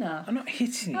his dinner. I'm not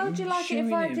hitting him. How would you like it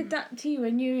if I did that to you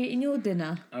when you were eating your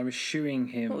dinner? I was shooing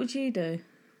him. What would you do?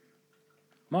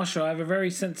 Marshall, I have a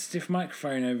very sensitive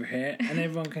microphone over here, and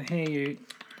everyone can hear you.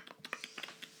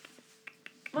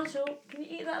 Marshall, can you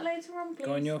eat that later on, please?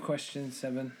 Go on, your question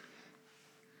 7.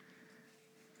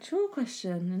 It's your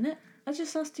question, isn't it? I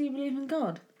just asked, do you believe in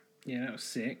God? Yeah, that was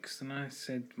 6, and I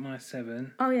said my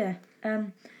 7. Oh, yeah.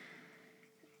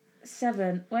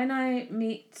 7. When I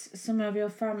meet some of your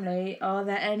family, are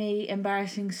there any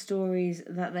embarrassing stories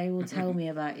that they will tell me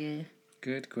about you?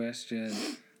 Good question.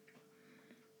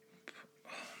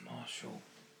 Oh, Marshall.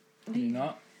 You're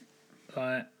not?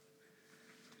 Like,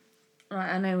 Right,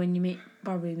 I know when you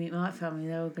probably meet my family,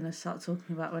 they're all going to start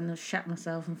talking about when I shat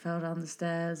myself and fell down the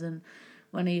stairs, and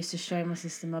when I used to show my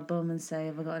sister my bum and say,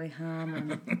 have I got any harm?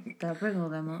 And they'll bring all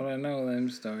them up. well, I know all them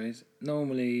stories.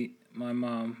 Normally, my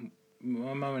mum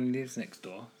only lives next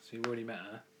door, so you've already met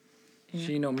her. Yeah.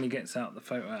 She normally gets out the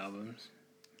photo albums.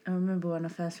 I remember when I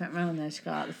first went round there, she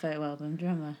got out the photo album. Do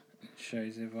you remember?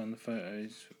 Shows everyone the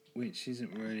photos which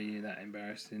isn't really that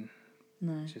embarrassing.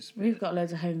 No. Just a We've bit- got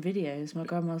loads of home videos. My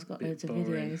grandma's got bit loads of boring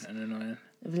videos and annoying.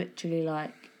 of literally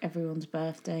like everyone's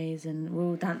birthdays, and we're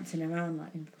all dancing around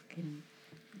like in fucking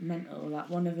mental. Like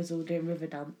one of us all doing river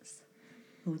dance,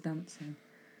 all dancing.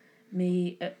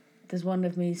 Me, there's one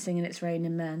of me singing "It's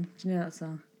Raining Men." Do you know that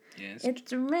song? Yes.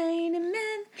 It's raining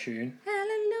men, Tune.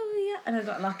 hallelujah. And I've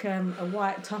got like a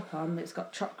white top on that's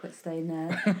got chocolate stain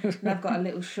there, and I've got a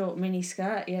little short mini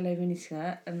skirt, yellow mini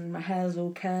skirt, and my hair's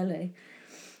all curly,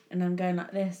 and I'm going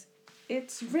like this.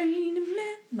 It's raining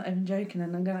men. I'm not even joking,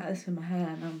 and I'm going like this with my hair,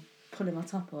 and I'm pulling my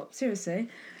top up. Seriously,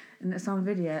 and it's on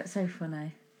video. It's so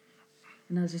funny.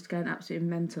 And I was just going absolutely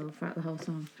mental throughout the whole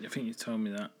song. I think you told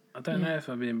me that. I don't know if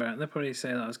I'd be embarrassed. They'll probably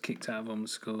say that I was kicked out of all the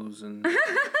schools and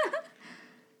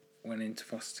went into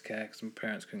foster care because my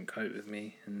parents couldn't cope with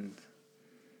me, and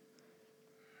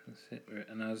that's it.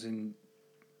 And I was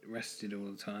arrested all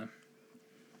the time,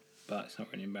 but it's not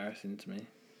really embarrassing to me.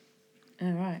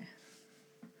 All right.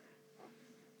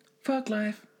 Fuck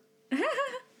life.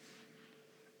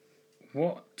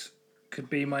 What could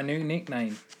be my new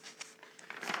nickname?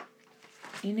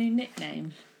 Your new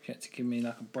nickname? If you had to give me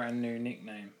like a brand new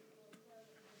nickname.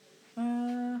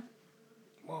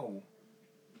 Whoa.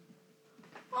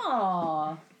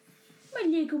 Aww. My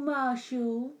little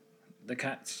Marshall. The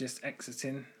cat's just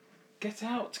exiting. Get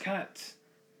out, cat.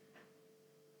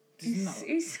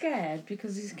 He's scared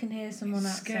because he can hear someone He's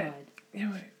outside. scared.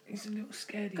 Yeah, he's a little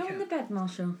scaredy Go cat. on the bed,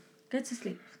 Marshall. Go to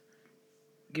sleep.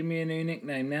 Give me a new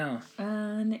nickname now.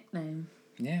 Nickname.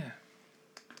 Yeah.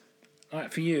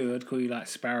 Like for you, I'd call you like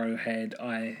Sparrowhead,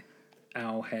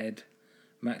 Owl Head,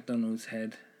 McDonald's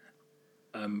Head,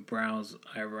 Brows,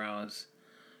 Eyebrows,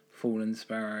 Fallen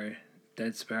Sparrow,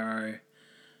 Dead Sparrow,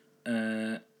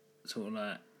 sort of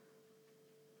like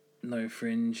No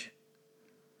Fringe,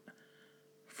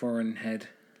 Foreign Head,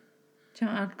 Do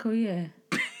you know what I'd call you?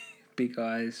 Big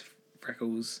Eyes,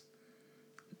 Freckles,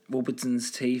 Warburton's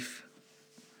Teeth,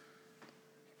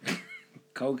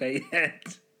 Colgate Head.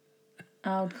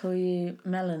 I would call you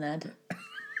Melonhead.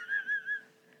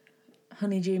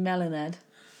 Honeydew Melonhead.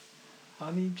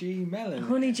 Honeydew Melon.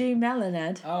 Honeydew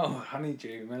Melonhead. Oh,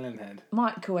 Honeydew Melon Head.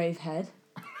 Microwave Head.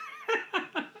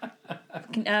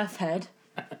 Fucking Earth Head.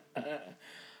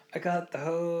 I got the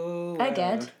whole Egghead.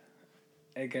 world.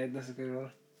 Egghead, that's a good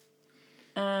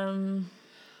one.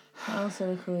 What else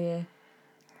would I call you?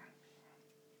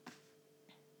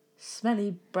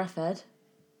 Smelly Breathhead.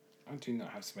 I do not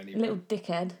have smelly Little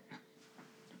Dickhead.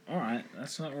 Alright,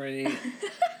 that's not really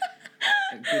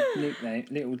a good nickname.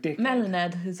 Little Dick.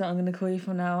 Melonhead is what I'm going to call you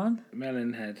from now on.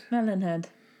 Melon Head. Melonhead.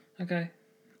 Okay,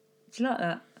 Do you like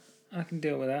that? I can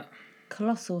deal with that.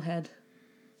 Colossal Head.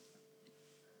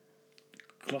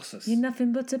 Colossus. You're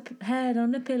nothing but a head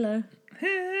on a pillow.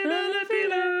 Head on a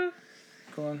pillow.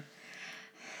 Go on.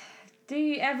 Do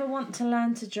you ever want to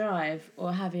learn to drive,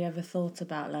 or have you ever thought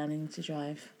about learning to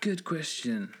drive? Good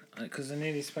question. Because I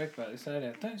nearly spoke about this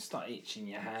earlier. Don't start itching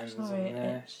your hands Sorry, on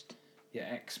there. itched. Your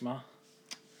eczema.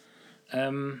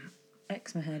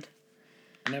 Eczema head.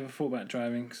 I never thought about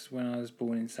driving because when I was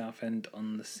born in Southend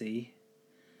on the sea,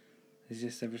 there's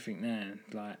just everything there.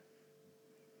 Like,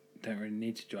 don't really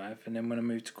need to drive. And then when I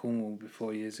moved to Cornwall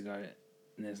 4 years ago,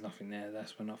 and there's nothing there,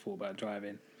 that's when I thought about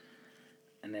driving.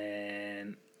 And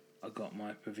then I got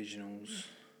my provisionals,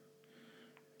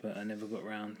 but I never got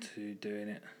round to doing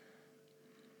it.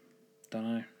 Don't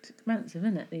know. It's expensive,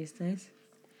 isn't it, these days?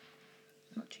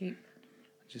 Not cheap.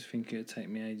 I just think it would take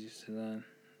me ages to learn.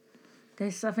 I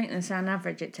think this on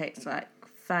average it takes like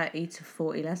 30 to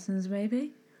 40 lessons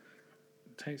maybe.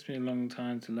 It takes me a long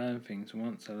time to learn things.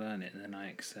 Once I learn it, then I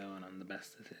excel and I'm the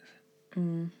best at it.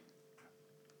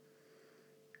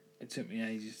 It took me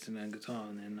ages to learn guitar,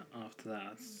 and then after that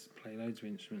I play loads of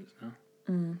instruments now.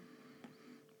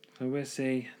 So we'll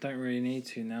see. Don't really need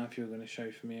to now if you're going to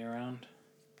chauffeur me around.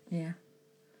 Yeah.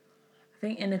 I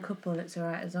think in a couple it's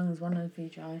alright as long as one of you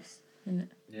drives, isn't it?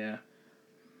 Yeah.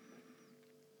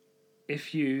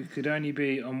 If you could only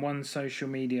be on one social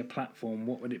media platform,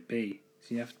 what would it be?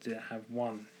 So you have to have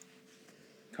one.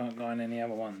 Can't go on any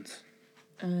other ones.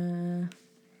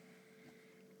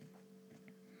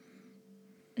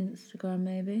 Instagram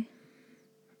maybe?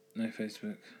 No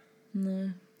Facebook.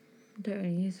 No. I don't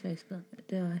really use Facebook,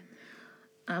 do I?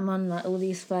 I'm on like all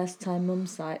these first time mum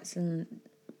sites, and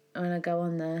when I go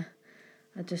on there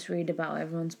I just read about what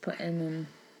everyone's put in, and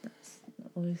that's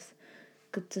always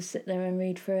good to sit there and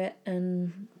read through it.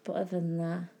 And but other than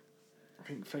that, I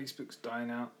think Facebook's dying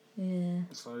out yeah,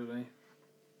 slowly.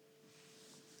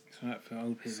 It's right for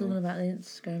old it's all people. about the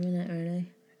Instagram, isn't it, really?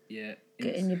 Yeah.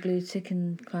 Getting your blue tick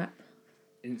and clap.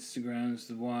 Instagram's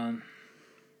the one.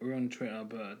 We're on Twitter,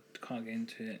 but I can't get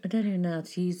into it. I don't even know how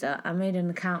to use that. I made an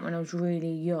account when I was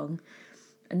really young,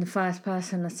 and the first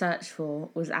person I searched for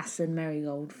was Aston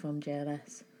Marigold from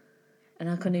JLS. And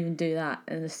I couldn't even do that,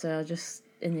 and so I just,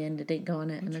 in the end, I didn't go on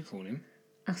it. What do And you call him?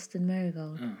 Aston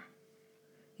Marigold. Oh.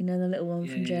 You know the little one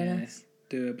Yeah, from yeah. JLS?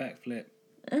 Do a backflip.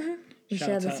 We Shout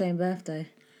share the out. same birthday.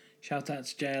 Shout out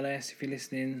to JLS if you're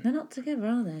listening. They're not together,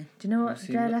 are they? Do you know what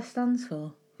see JLS stands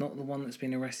for? Not the one that's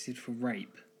been arrested for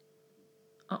rape,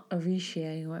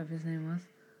 Avicii, or whatever his name was.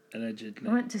 allegedly.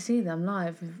 I went to see them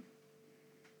live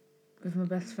with my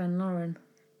best friend Lauren.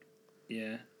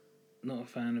 Yeah. Not a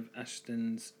fan of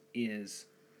Ashton's ears.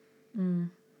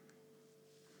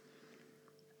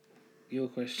 Your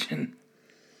question.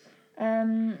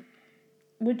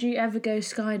 Would you ever go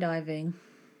skydiving?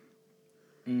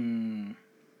 Don't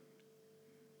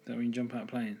mean jump out a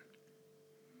plane?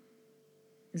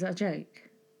 Is that a joke?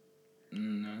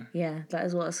 No. Yeah, that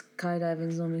is what skydiving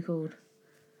is normally called.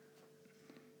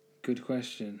 Good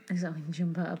question. Does that mean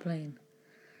jump out a plane?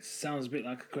 Sounds a bit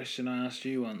like a question I asked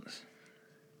you once.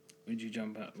 Would you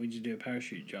jump out? Would you do a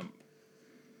parachute jump?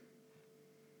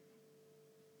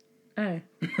 Oh.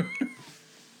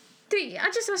 I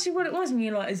just asked you what it was, and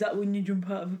you're like, is that when you jump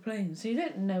out of a plane? So you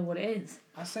don't know what it is.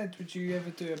 I said, would you ever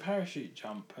do a parachute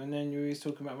jump? And then you were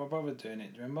talking about my brother doing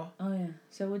it, do you remember? Oh, yeah.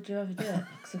 So would you ever do it?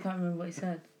 Because I can't remember what you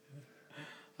said.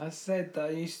 I said that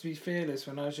I used to be fearless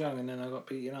when I was young and then I got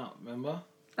beaten up, remember?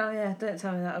 Oh, yeah. Don't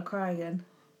tell me that. I'll cry again.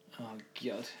 Oh,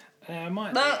 God. I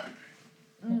might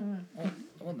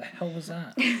What the hell was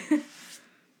that? I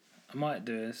might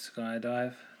do a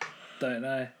skydive. Don't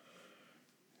know.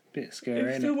 Bit scary, If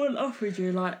isn't it? someone offered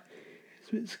you, like, It's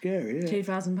a bit scary, isn't it?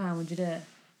 £2,000, would you do it?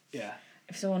 Yeah.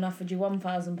 If someone offered you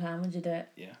 £1,000, would you do it?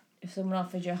 Yeah. If someone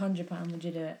offered you £100, would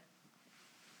you do it?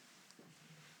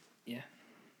 Yeah.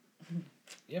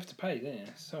 You have to pay, don't you?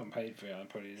 If someone paid for it, I'd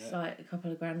probably do It's it. like a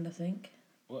couple of grand, I think.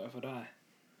 What if I die?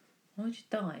 Why would you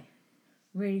die?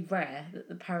 Really rare that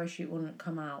the parachute wouldn't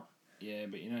come out. Yeah,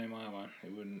 but you know my one.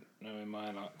 It wouldn't know in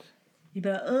my luck. You'd be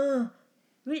like, oh,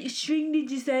 which string did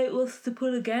you say it was to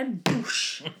pull again?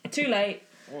 Boosh. Too late.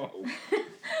 Whoa.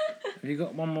 Have you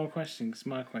got one more question? It's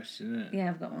my question, isn't it? Yeah,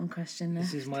 I've got one question This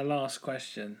left. is my last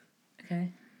question.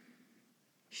 Okay.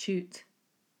 Shoot.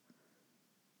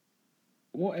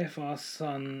 What if our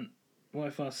son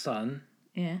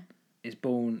Yeah. is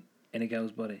born in a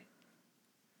girl's body?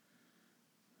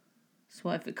 So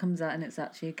what if it comes out and it's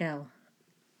actually a girl?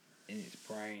 In its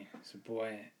brain, it's a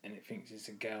boy, and it thinks it's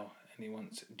a girl, and he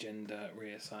wants gender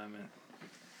reassignment,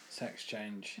 sex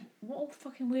change. What a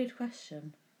fucking weird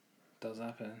question. Does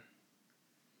happen.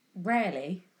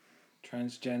 Rarely.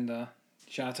 Transgender.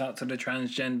 Shout out to the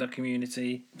transgender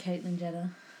community. Caitlyn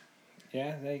Jenner.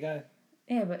 Yeah, there you go.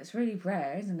 Yeah, but it's really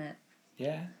rare, isn't it?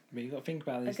 Yeah, but you got to think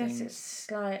about I these guess things.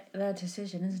 it's like their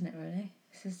decision, isn't it, really?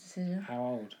 It's his decision. How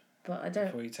old? But I don't...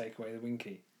 Before you take away the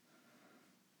winky.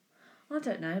 I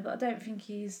don't know, but I don't think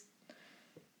he's...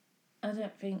 I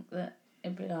don't think that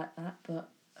it'd be like that, but...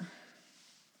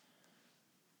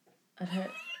 I'd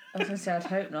hope... I was going to say I'd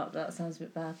hope not, but that sounds a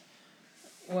bit bad.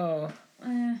 Well,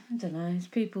 I don't know, it's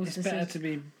people's it's decision. better to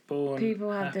be born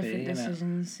People have happy, different innit?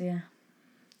 decisions, yeah.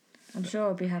 I'm sure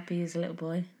I'll be happy as a little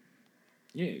boy.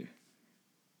 You?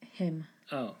 Him.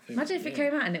 Oh. Imagine if it yeah.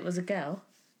 came out and it was a girl.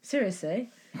 Seriously.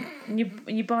 And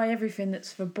you buy everything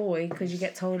that's for boy because you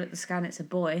get told at the scan it's a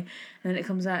boy, and then it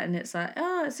comes out and it's like,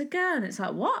 oh, it's a girl, and it's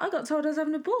like, what? I got told I was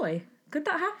having a boy. Could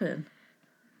that happen?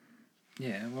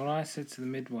 Yeah, well, I said to the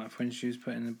midwife when she was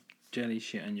putting the jelly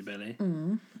shit on your belly,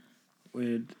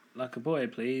 "Would like a boy,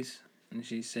 please?" And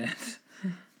she said,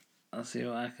 "I'll see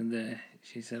what I can do."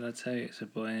 She said, "I'll tell you it's a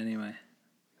boy anyway."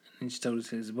 And she told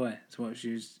us it was a boy. So what if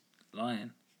she was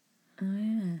lying? Oh,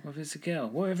 yeah. What if it's a girl?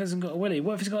 What if it hasn't got a willy?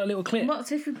 What if it's got a little clit?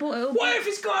 What if we bought it all? What if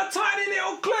it's got a tiny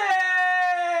little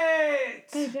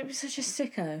clit? Babe, it'd be such a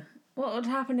sicko. What would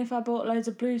happen if I bought loads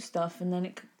of blue stuff and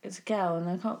then it's a girl and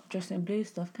I can't dress in blue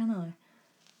stuff, can I?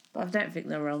 But I don't think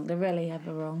they're wrong. They're really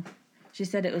ever wrong. She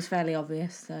said it was fairly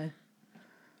obvious, so...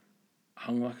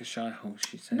 Hung like a shy horse,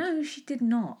 she said. No, she did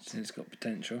not. Said it's got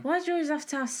potential. Why do you always have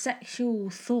to have sexual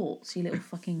thoughts, you little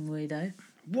fucking weirdo?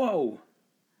 Whoa!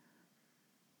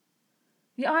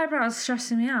 Your eyebrows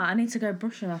stressing me out. I need to go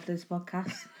brush them after this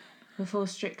podcast before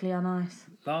Strictly on Ice.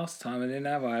 Last time I didn't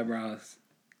have eyebrows.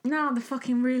 Now they're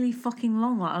fucking really fucking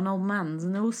long like an old man's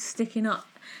and they're all sticking up.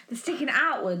 They're sticking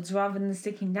outwards rather than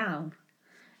sticking down.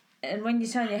 And when you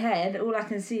turn your head, all I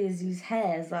can see is these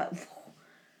hairs like...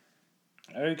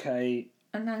 Okay,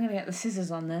 And I'm going to get the scissors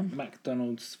on them.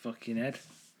 McDonald's fucking head.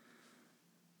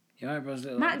 Your eyebrows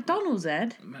look McDonald's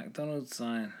head? like McDonald's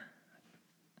sign.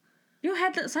 Your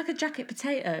head looks like a jacket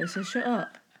potato, so shut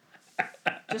up.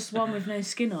 Just one with no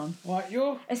skin on. Right,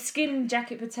 your A skin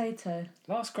jacket potato.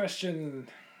 last question.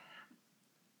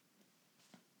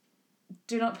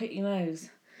 Do not pick your nose.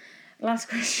 Last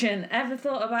question. Ever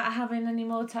thought about having any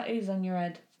more tattoos on your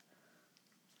head?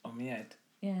 On my head?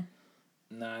 Yeah.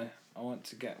 No, I want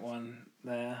to get one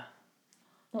there.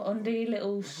 What, under your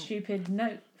little stupid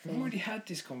note We've thing? already had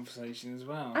this conversation as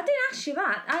well. I didn't ask you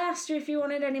that. I asked you if you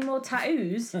wanted any more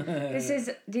tattoos. This is,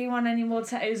 do you want any more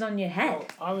tattoos on your head?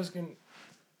 Oh, I was going to...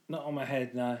 Not on my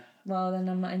head, no. Well, then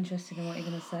I'm not interested in what you're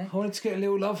going to say. I wanted to get a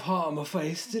little love heart on my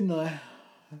face, didn't I?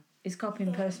 He's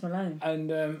copying Post Malone. And,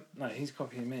 no, he's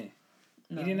copying me.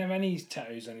 No. He didn't have any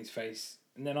tattoos on his face,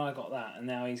 and then I got that, and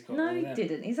now he's got No, all he them.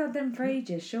 didn't. He's had them for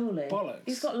ages, surely. Bollocks.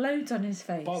 He's got loads on his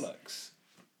face. Bollocks.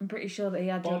 I'm pretty sure that he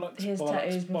had Bollocks, his bollocks,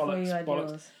 tattoos before bollocks, you had bollocks.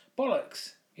 yours.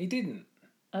 Bollocks. He didn't.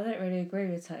 I don't really agree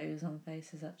with tattoos on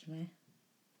faces, actually.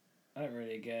 I don't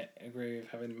really agree with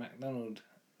having a McDonald's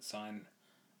sign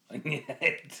on your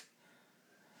head.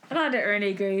 And I don't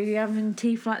really agree with you having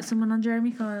teeth like someone on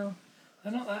Jeremy Kyle.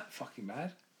 They're not that fucking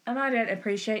bad. And I don't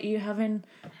appreciate you having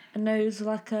a nose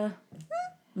like a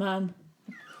man.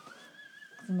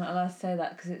 I'm not allowed to say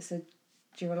that because it's a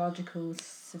geological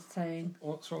saying.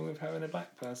 What's wrong with having a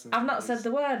black person? I've not said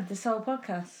the word this whole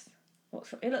podcast.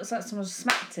 It looks like someone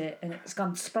smacked it and it's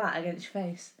gone splat against your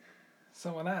face.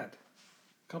 Someone had.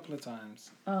 A couple of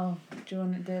times. Oh, do you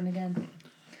want it doing again?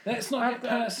 Let's not get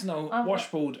personal.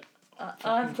 Washboard.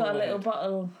 I've got a little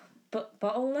forehead.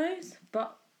 bottle nose?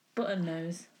 Button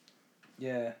nose.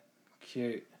 Yeah,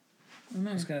 cute. I know.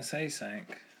 I was going to say something.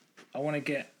 I want to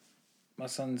get my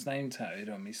son's name tattooed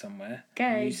on me somewhere. Gay.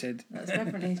 And you said... That's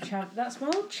definitely That's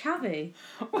well chavvy.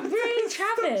 Really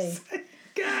chavvy.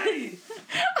 Gay!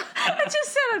 I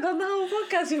just said I've gone the whole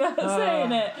podcast without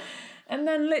saying it. And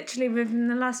then literally within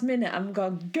the last minute I've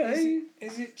gone, gay.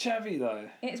 Is it chavvy though?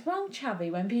 It's well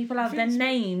chavvy when people have their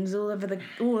names all over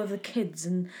all of the kids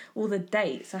and all the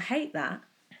dates. I hate that.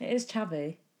 It is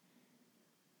chavvy.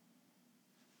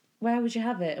 Where would you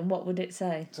have it and what would it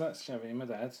say? So that's chavvy, my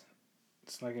dad.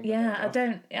 Slagging my Yeah,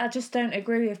 dad off. I just don't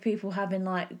agree with people having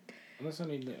like, Well, that's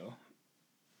only little.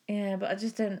 yeah, but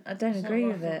I don't agree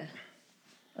with it.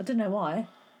 I don't know why.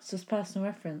 It's just personal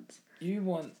reference. You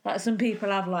want... Like some people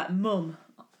have like mum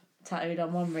tattooed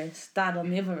on one wrist, dad on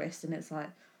the other wrist, and it's like,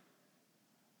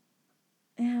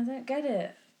 yeah, I don't get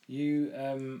it. You,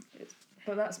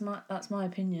 But that's my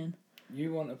opinion.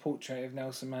 You want a portrait of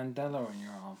Nelson Mandela on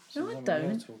your arm. No, I Is that what don't.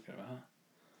 you're talking about?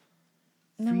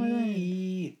 No, I don't.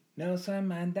 Free Nelson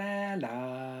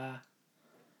Mandela.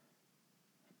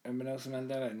 Remember Nelson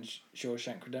Mandela and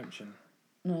Shawshank Redemption?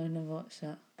 No, I never watched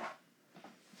that.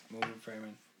 Morgan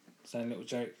Freeman. Same little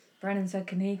joke. Brennan said,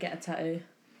 can he get a tattoo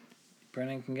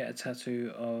Brennan can get a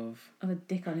tattoo of... of a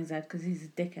dick on his head because he's a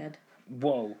dickhead?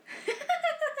 Whoa.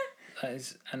 That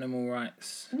is animal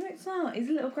rights. No, it's not. He's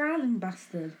a little growling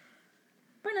bastard.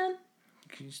 Brennan.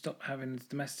 Can you stop having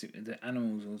domestic with the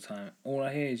animals all the time? All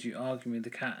I hear is you arguing with the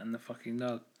cat and the fucking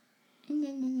dog.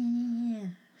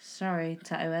 Sorry,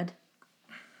 tattoo head.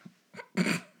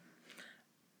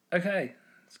 Okay.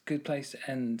 It's a good place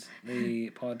to end the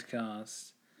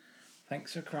podcast.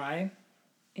 Thanks for crying.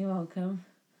 You're welcome.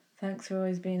 Thanks for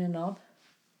always being a knob.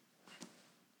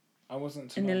 I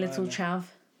wasn't... And a little either. chav.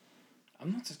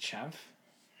 I'm not a chav.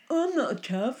 I'm not a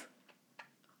chav.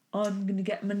 I'm going to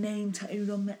get my name tattooed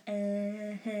on my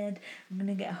head. I'm going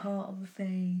to get a heart on the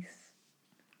face.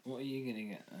 What are you going to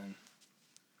get then?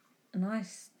 A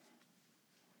nice...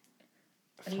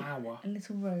 A flower. A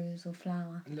little rose or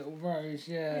flower. A little rose,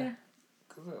 yeah. Yeah.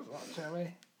 Because it looks like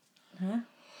cherry. Huh?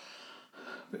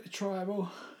 Bit of tribal.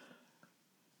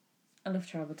 I love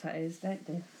tribal tattoos, don't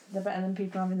they? They're better than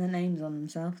people having their names on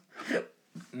themselves.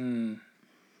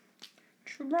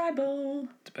 Tribal.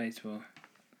 Debatable.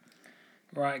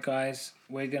 Right, guys.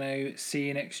 We're going to see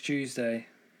you next Tuesday.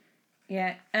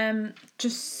 Yeah,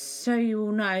 just so you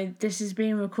all know, this is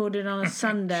being recorded on a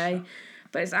Sunday,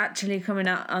 but it's actually coming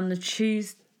out on the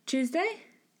Tuesday?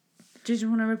 Do you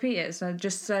want to repeat it,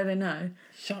 just so they know?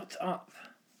 Shut up.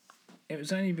 It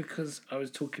was only because I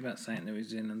was talking about something that was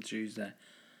doing on Tuesday.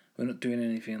 We're not doing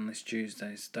anything on this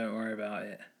Tuesday, so don't worry about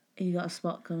it. You got a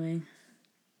spot coming.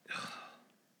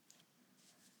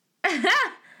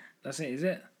 That's it, is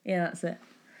it? Yeah, that's it.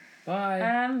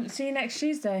 Bye. See you next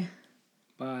Tuesday.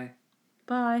 Bye.